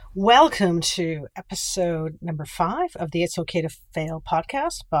Welcome to episode number 5 of the It's Okay to Fail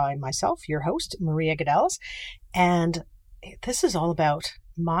podcast by myself, your host, Maria Gadales. And this is all about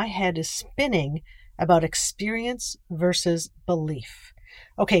my head is spinning about experience versus belief.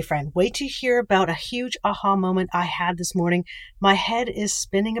 Okay, friend, wait to hear about a huge aha moment I had this morning. My head is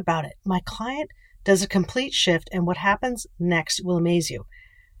spinning about it. My client does a complete shift, and what happens next will amaze you.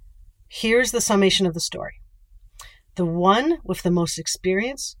 Here's the summation of the story. The one with the most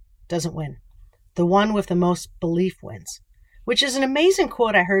experience doesn't win. The one with the most belief wins, which is an amazing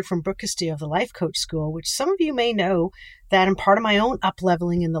quote I heard from Brooke, Castillo of the Life Coach School, which some of you may know that in part of my own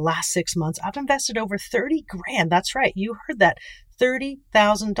upleveling in the last 6 months, I've invested over 30 grand. That's right. You heard that.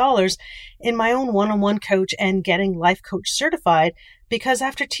 $30,000 in my own one-on-one coach and getting life coach certified, because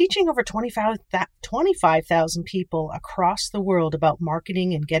after teaching over 25,000 people across the world about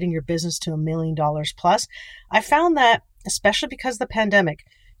marketing and getting your business to $1 million plus, I found that, especially because of the pandemic,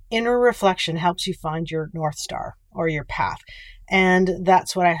 inner reflection helps you find your North Star or your path. And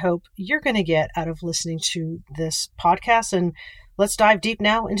that's what I hope you're going to get out of listening to this podcast. And let's dive deep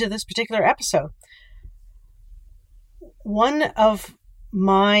now into this particular episode. One of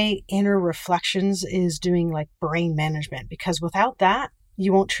my inner reflections is doing like brain management, because without that,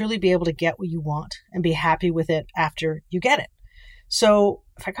 you won't truly be able to get what you want and be happy with it after you get it. So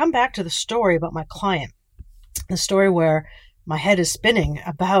if I come back to the story about my client, the story where my head is spinning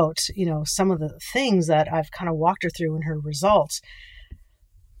about, some of the things that I've kind of walked her through in her results.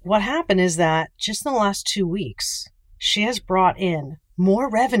 What happened is that just in the last 2 weeks, she has brought in more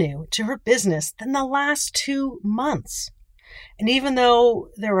revenue to her business than the last 2 months. And even though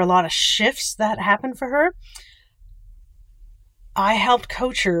there were a lot of shifts that happened for her, I helped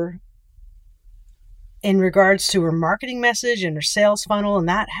coach her in regards to her marketing message and her sales funnel, and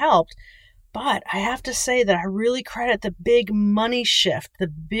that helped. But I have to say that I really credit the big money shift, the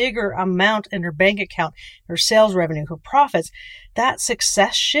bigger amount in her bank account, her sales revenue, her profits. That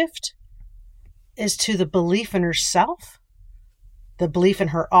success shift is to the belief in herself, the belief in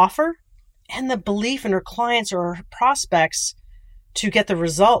her offer, and the belief in her clients or her prospects to get the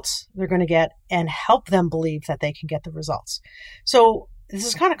results they're going to get and help them believe that they can get the results. So this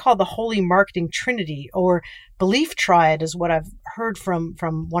is kind of called the holy marketing trinity, or belief triad is what I've heard from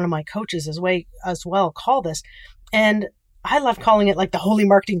one of my coaches as well call this. And I love calling it like the holy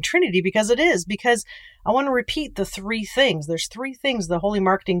marketing trinity because it is, because I want to repeat the 3 things. There's 3 things, the holy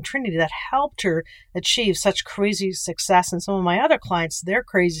marketing trinity, that helped her achieve such crazy success, and some of my other clients, their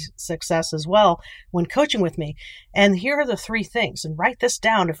crazy success as well when coaching with me. And here are the 3 things, and write this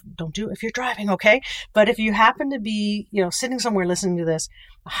down. Don't do it if you're driving, okay? But if you happen to be, sitting somewhere listening to this,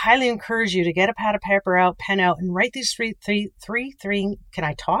 I highly encourage you to get a pad of paper out, pen out, and write these three, can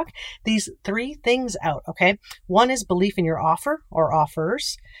I talk? These 3 things out, okay? 1 is belief in your offer or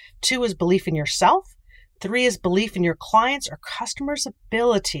offers. 2 is belief in yourself. 3 is belief in your clients' or customers'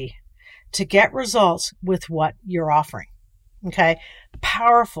 ability to get results with what you're offering. Okay?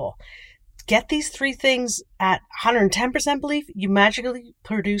 Powerful. Get these 3 things at 110% belief, you magically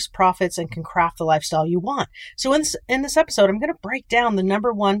produce profits and can craft the lifestyle you want. So in this episode, I'm going to break down the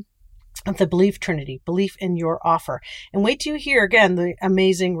number 1 of the belief trinity, belief in your offer. And wait till you hear, again, the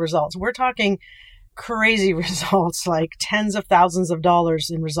amazing results. We're talking crazy results, like tens of thousands of dollars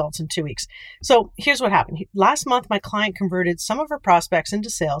in results in 2 weeks. So here's what happened. Last month, my client converted some of her prospects into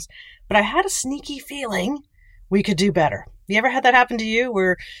sales, but I had a sneaky feeling we could do better. You ever had that happen to you,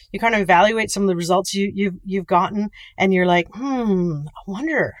 where you kind of evaluate some of the results you've gotten, and you're like, I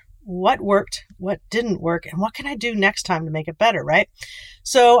wonder what worked, what didn't work, and what can I do next time to make it better, right?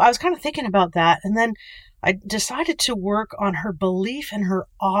 So I was kind of thinking about that, and then I decided to work on her belief in her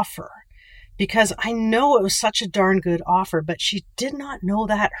offer, because I know it was such a darn good offer, but she did not know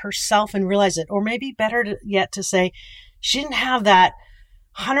that herself and realize it. Or maybe better yet to say, she didn't have that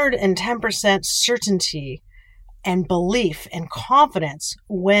 110% certainty and belief and confidence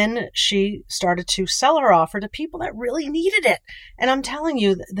when she started to sell her offer to people that really needed it. And I'm telling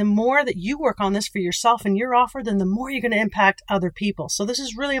you, the more that you work on this for yourself and your offer, then the more you're going to impact other people. So this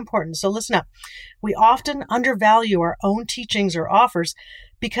is really important. So listen up. We often undervalue our own teachings or offers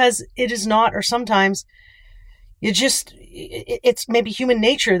because it is not, or sometimes it's maybe human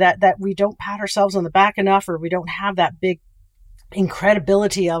nature that we don't pat ourselves on the back enough, or we don't have that big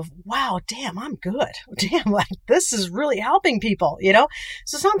incredibility of, wow, damn, I'm good. Damn, like this is really helping people,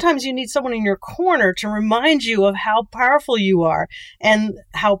 So sometimes you need someone in your corner to remind you of how powerful you are and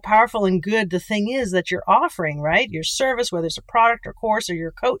how powerful and good the thing is that you're offering, right? Your service, whether it's a product or course or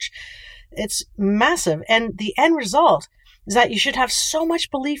your coach, it's massive. And the end result is that you should have so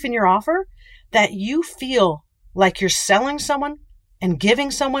much belief in your offer that you feel like you're selling someone and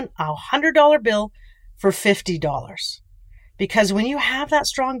giving someone a $100 bill for $50. Because when you have that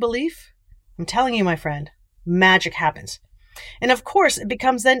strong belief, I'm telling you, my friend, magic happens. And of course, it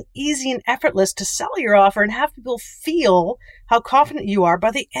becomes then easy and effortless to sell your offer and have people feel how confident you are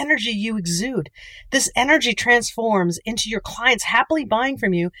by the energy you exude. This energy transforms into your clients happily buying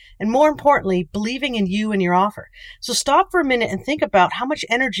from you and, more importantly, believing in you and your offer. So stop for a minute and think about how much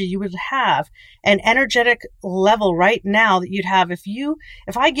energy you would have, an energetic level right now that you'd have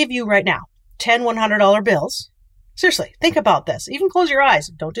if I give you right now 10 $100 bills. Seriously, think about this. Even close your eyes.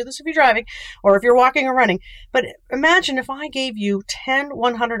 Don't do this if you're driving or if you're walking or running. But imagine if I gave you 10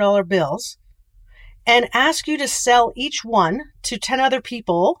 $100 bills and asked you to sell each one to 10 other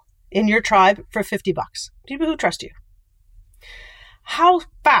people in your tribe for $50. People who trust you. How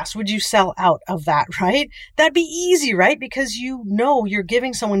fast would you sell out of that, right? That'd be easy, right? Because you know you're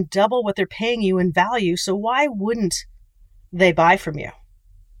giving someone double what they're paying you in value. So why wouldn't they buy from you?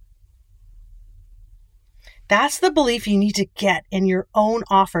 That's the belief you need to get in your own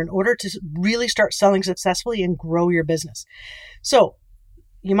offer in order to really start selling successfully and grow your business. So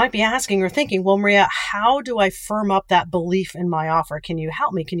you might be asking or thinking, well, Maria, how do I firm up that belief in my offer? Can you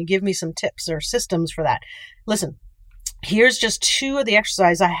help me? Can you give me some tips or systems for that? Listen, here's just 2 of the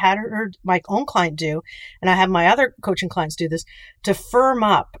exercises I had my own client do, and I have my other coaching clients do this to firm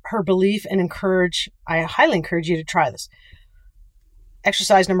up her belief and I highly encourage you to try this.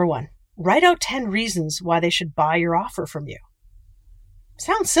 Exercise number 1. Write out 10 reasons why they should buy your offer from you.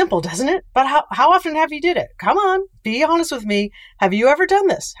 Sounds simple, doesn't it? But how often have you did it? Come on, be honest with me. Have you ever done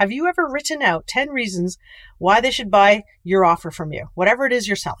this? Have you ever written out 10 reasons why they should buy your offer from you, whatever it is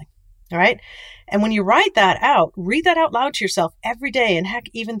you're selling? All right. And when you write that out, read that out loud to yourself every day, and heck,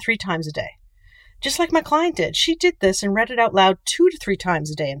 even 3 times a day. Just like my client did. She did this and read it out loud 2 to 3 times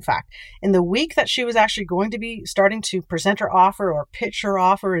a day, in fact. In the week that she was actually going to be starting to present her offer or pitch her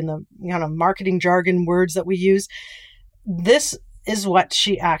offer in the marketing jargon words that we use, this is what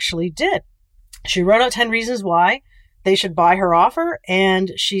she actually did. She wrote out 10 reasons why they should buy her offer,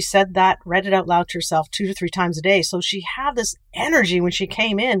 and she read it out loud to herself 2 to 3 times a day. So she had this energy when she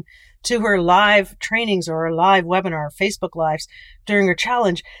came in to her live trainings or her live webinar, Facebook Lives during her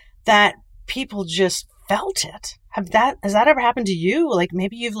challenge, that people just felt it. Has that ever happened to you? Like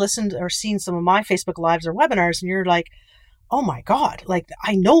maybe you've listened or seen some of my Facebook Lives or webinars and you're like, oh my God, like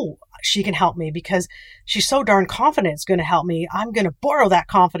I know she can help me because she's so darn confident it's going to help me. I'm going to borrow that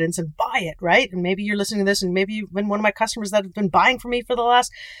confidence and buy it, right? And maybe you're listening to this and maybe you've been one of my customers that have been buying from me for the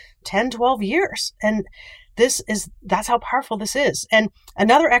last 10, 12 years. And that's how powerful this is. And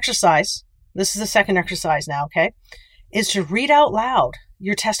another exercise, this is the second exercise now, okay, is to read out loud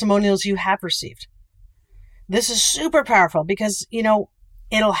your testimonials you have received. This is super powerful because,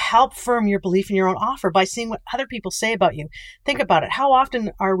 it'll help firm your belief in your own offer by seeing what other people say about you. Think about it. How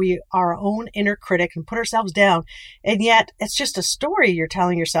often are we our own inner critic and put ourselves down? And yet it's just a story you're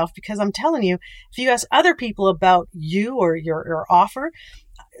telling yourself, because I'm telling you, if you ask other people about you or your offer,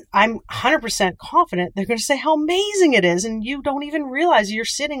 I'm 100% confident they're going to say how amazing it is. And you don't even realize you're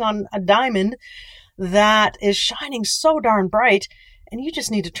sitting on a diamond that is shining so darn bright. And you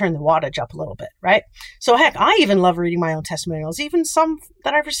just need to turn the wattage up a little bit, right? So heck, I even love reading my own testimonials, even some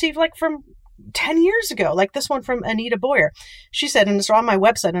that I've received like from 10 years ago, like this one from Anita Boyer. She said, and it's on my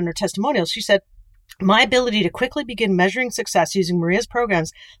website under testimonials, she said, my ability to quickly begin measuring success using Maria's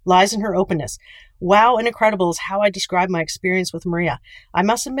programs lies in her openness. Wow and incredible is how I describe my experience with Maria. I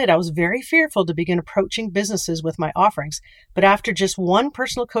must admit, I was very fearful to begin approaching businesses with my offerings, but after just one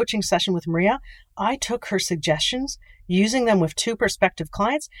personal coaching session with Maria, I took her suggestions, using them with 2 prospective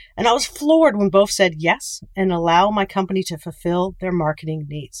clients, and I was floored when both said yes and allow my company to fulfill their marketing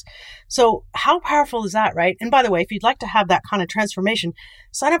needs. So how powerful is that, right? And by the way, if you'd like to have that kind of transformation,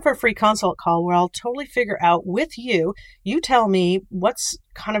 sign up for a free consult call where I'll totally figure out with you. You tell me what's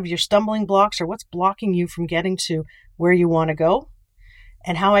kind of your stumbling blocks or what's blocking you from getting to where you want to go,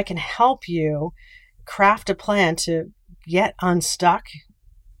 and how I can help you craft a plan to get unstuck,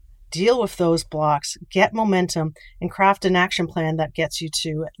 deal with those blocks, get momentum, and craft an action plan that gets you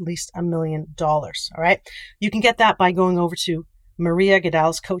to at least $1 million. All right. You can get that by going over to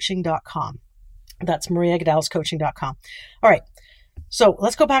mariagadalscoaching.com. That's mariagadalscoaching.com. All right. So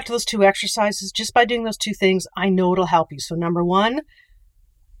let's go back to those 2 exercises. Just by doing those 2 things, I know it'll help you. So number 1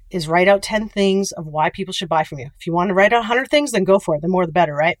 is write out 10 things of why people should buy from you. If you want to write out 100 things, then go for it. The more, the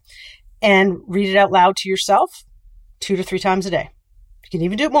better, right? And read it out loud to yourself 2 to 3 times a day. You can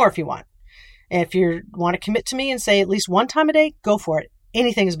even do it more if you want. And if you want to commit to me and say at least 1 time a day, go for it.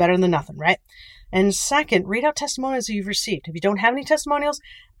 Anything is better than nothing, right? And second, read out testimonials that you've received. If you don't have any testimonials,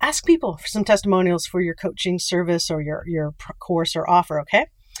 ask people for some testimonials for your coaching service or your course or offer, okay?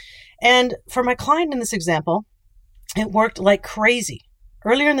 And for my client in this example, it worked like crazy.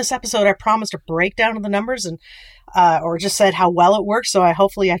 Earlier in this episode, I promised a breakdown of the numbers and or just said how well it works. So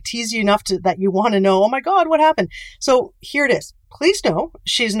hopefully I tease you enough that you want to know, oh my God, what happened? So here it is. Please know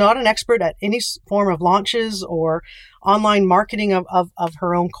she's not an expert at any form of launches or online marketing of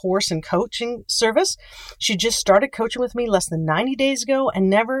her own course and coaching service. She just started coaching with me less than 90 days ago and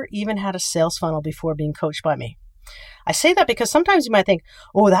never even had a sales funnel before being coached by me. I say that because sometimes you might think,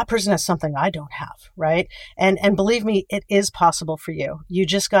 oh, that person has something I don't have, right? And believe me, it is possible for you. You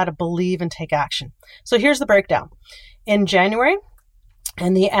just got to believe and take action. So here's the breakdown. In January,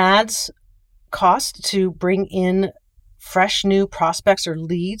 and the ads cost to bring in fresh new prospects or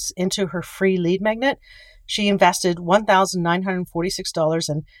leads into her free lead magnet, she invested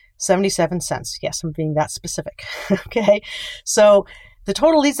 $1,946.77. Yes, I'm being that specific. Okay. So the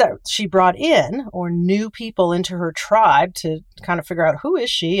total leads that she brought in, or new people into her tribe to kind of figure out who is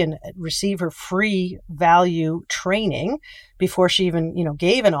she and receive her free value training before she even,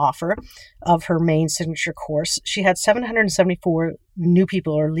 gave an offer of her main signature course, she had 774 new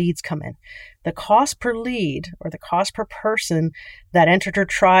people or leads come in. The cost per lead, or the cost per person that entered her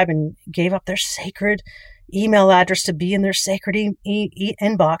tribe and gave up their sacred email address to be in their sacred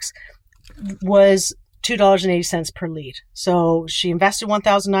inbox, was $2.80 per lead. So she invested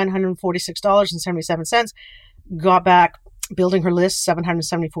 $1,946.77, got back, building her list,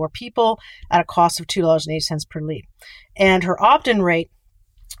 774 people at a cost of $2.80 per lead. And her opt-in rate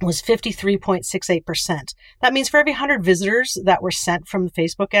was 53.68%. That means for every 100 visitors that were sent from the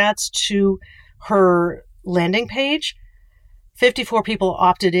Facebook ads to her landing page, 54 people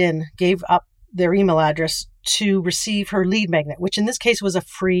opted in, gave up their email address to receive her lead magnet, which in this case was a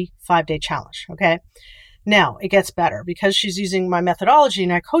free 5-day challenge. Okay. Now it gets better because she's using my methodology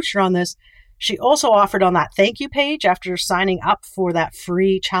and I coached her on this. She also offered on that thank you page after signing up for that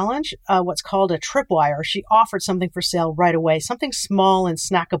free challenge, what's called a tripwire. She offered something for sale right away, something small and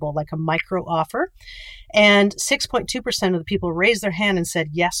snackable, like a micro offer. And 6.2% of the people raised their hand and said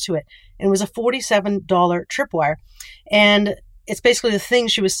yes to it. And it was a $47 tripwire. And it's basically the thing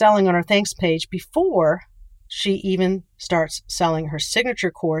she was selling on her thanks page before she even starts selling her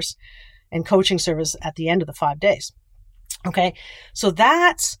signature course and coaching service at the end of the 5 days. Okay, so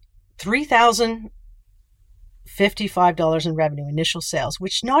that's $3,055 in revenue, initial sales,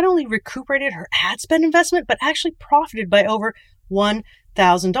 which not only recuperated her ad spend investment, but actually profited by over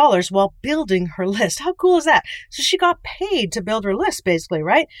 $1,000 while building her list. How cool is that? So she got paid to build her list, basically,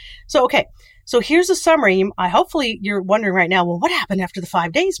 right? So, okay. So here's a summary. Hopefully you're wondering right now, well, what happened after the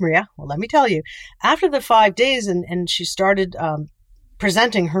 5 days, Maria? Well, let me tell you. After the 5 days and she started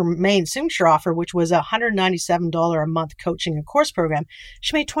presenting her main signature offer, which was a $197 a month coaching and course program,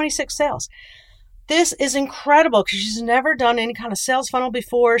 she made 26 sales. This is incredible because she's never done any kind of sales funnel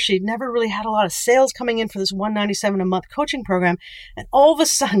before. She'd never really had a lot of sales coming in for this $197 a month coaching program. And all of a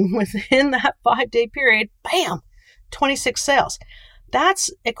sudden, within that 5-day period, bam, 26 sales. That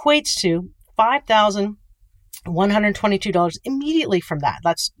equates to $5,122 immediately from that.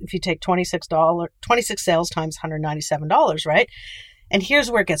 That's if you take $26 sales times $197, right? And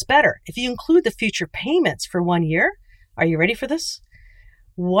here's where it gets better. If you include the future payments for 1 year, are you ready for this?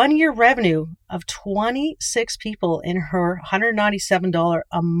 1 year revenue of 26 people in her $197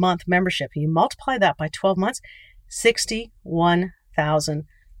 a month membership. You multiply that by 12 months,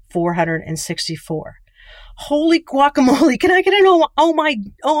 $61,464. Holy guacamole. Can I get an oh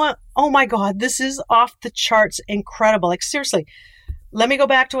my God, this is off the charts incredible. Like seriously, let me go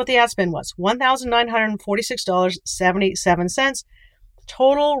back to what the ad spend was. $1,946.77.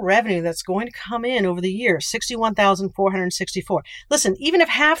 Total revenue that's going to come in over the year, $61,464. Listen, even if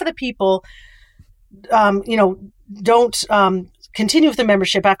half of the people, don't continue with the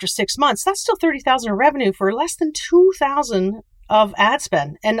membership after 6 months, that's still $30,000 of revenue for less than $2,000 of ad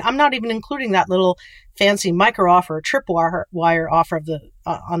spend. And I'm not even including that little fancy micro offer, tripwire offer of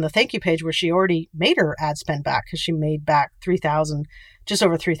on the thank you page where she already made her ad spend back because she made back just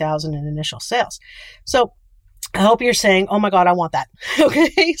over $3,000 in initial sales. So I hope you're saying, oh my God, I want that.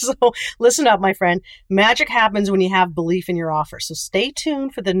 Okay. So listen up, my friend. Magic happens when you have belief in your offer. So stay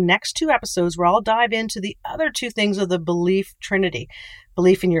tuned for the next 2 episodes where I'll dive into the other 2 things of the belief trinity: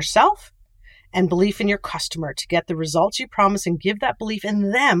 belief in yourself and belief in your customer to get the results you promise and give that belief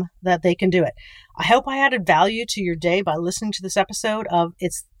in them that they can do it. I hope I added value to your day by listening to this episode of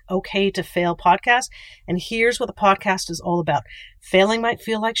It's Okay to Fail podcast. And here's what the podcast is all about. Failing might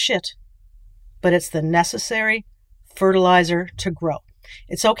feel like shit, but it's the necessary fertilizer to grow.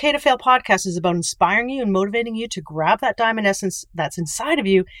 It's Okay to Fail podcast is about inspiring you and motivating you to grab that diamond essence that's inside of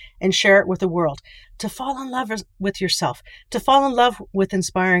you and share it with the world, to fall in love with yourself, to fall in love with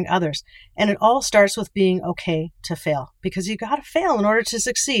inspiring others. And it all starts with being okay to fail, because you got to fail in order to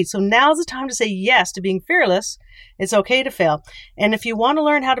succeed. So now's the time to say yes to being fearless. It's okay to fail. And if you want to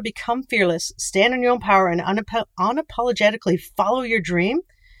learn how to become fearless, stand in your own power, and unapologetically follow your dream,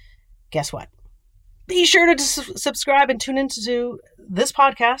 guess what? Be sure to subscribe and tune into this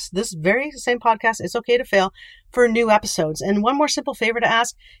podcast, this very same podcast, It's Okay to Fail, for new episodes. And one more simple favor to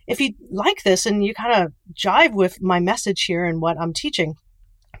ask: if you like this and you kind of jive with my message here and what I'm teaching,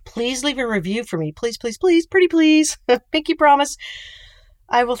 please leave a review for me. Please, please, please, pretty please. Pinky promise.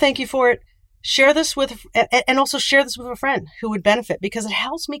 I will thank you for it. Share this with, and also share this with a friend who would benefit, because it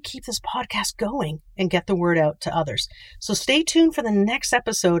helps me keep this podcast going and get the word out to others. So stay tuned for the next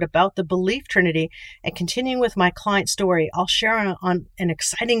episode about the belief trinity, and continuing with my client story. I'll share on an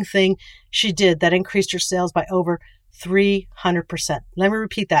exciting thing she did that increased her sales by over 300%. Let me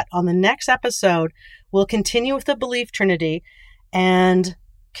repeat that. On the next episode, we'll continue with the belief trinity and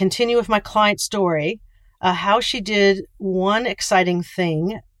continue with my client story, how she did one exciting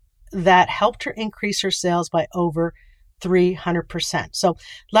thing that helped her increase her sales by over 300%. So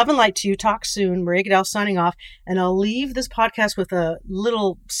love and light to you. Talk soon. Maria Goodell signing off. And I'll leave this podcast with a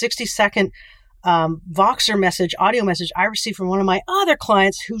little 60-second Voxer message, audio message I received from one of my other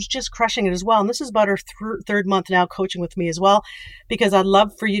clients who's just crushing it as well. And this is about her third month now coaching with me as well, because I'd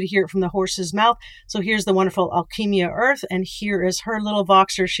love for you to hear it from the horse's mouth. So here's the wonderful Alchemia Earth. And here is her little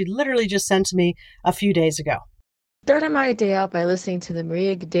Voxer she literally just sent to me a few days ago. Started my day out by listening to the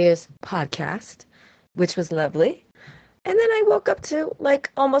Maria Goodell's podcast, which was lovely. And then I woke up to like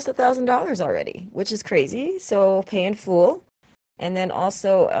almost $1,000 already, which is crazy. So paying full. And then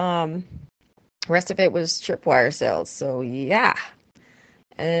also, rest of it was tripwire sales. So yeah.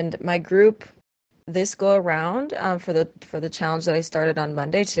 And my group this go around, for the challenge that I started on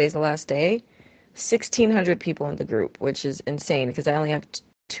Monday, today's the last day, 1,600 people in the group, which is insane because I only have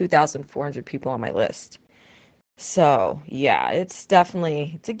 2,400 people on my list. So yeah, it's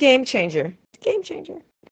a game changer. It's a game changer.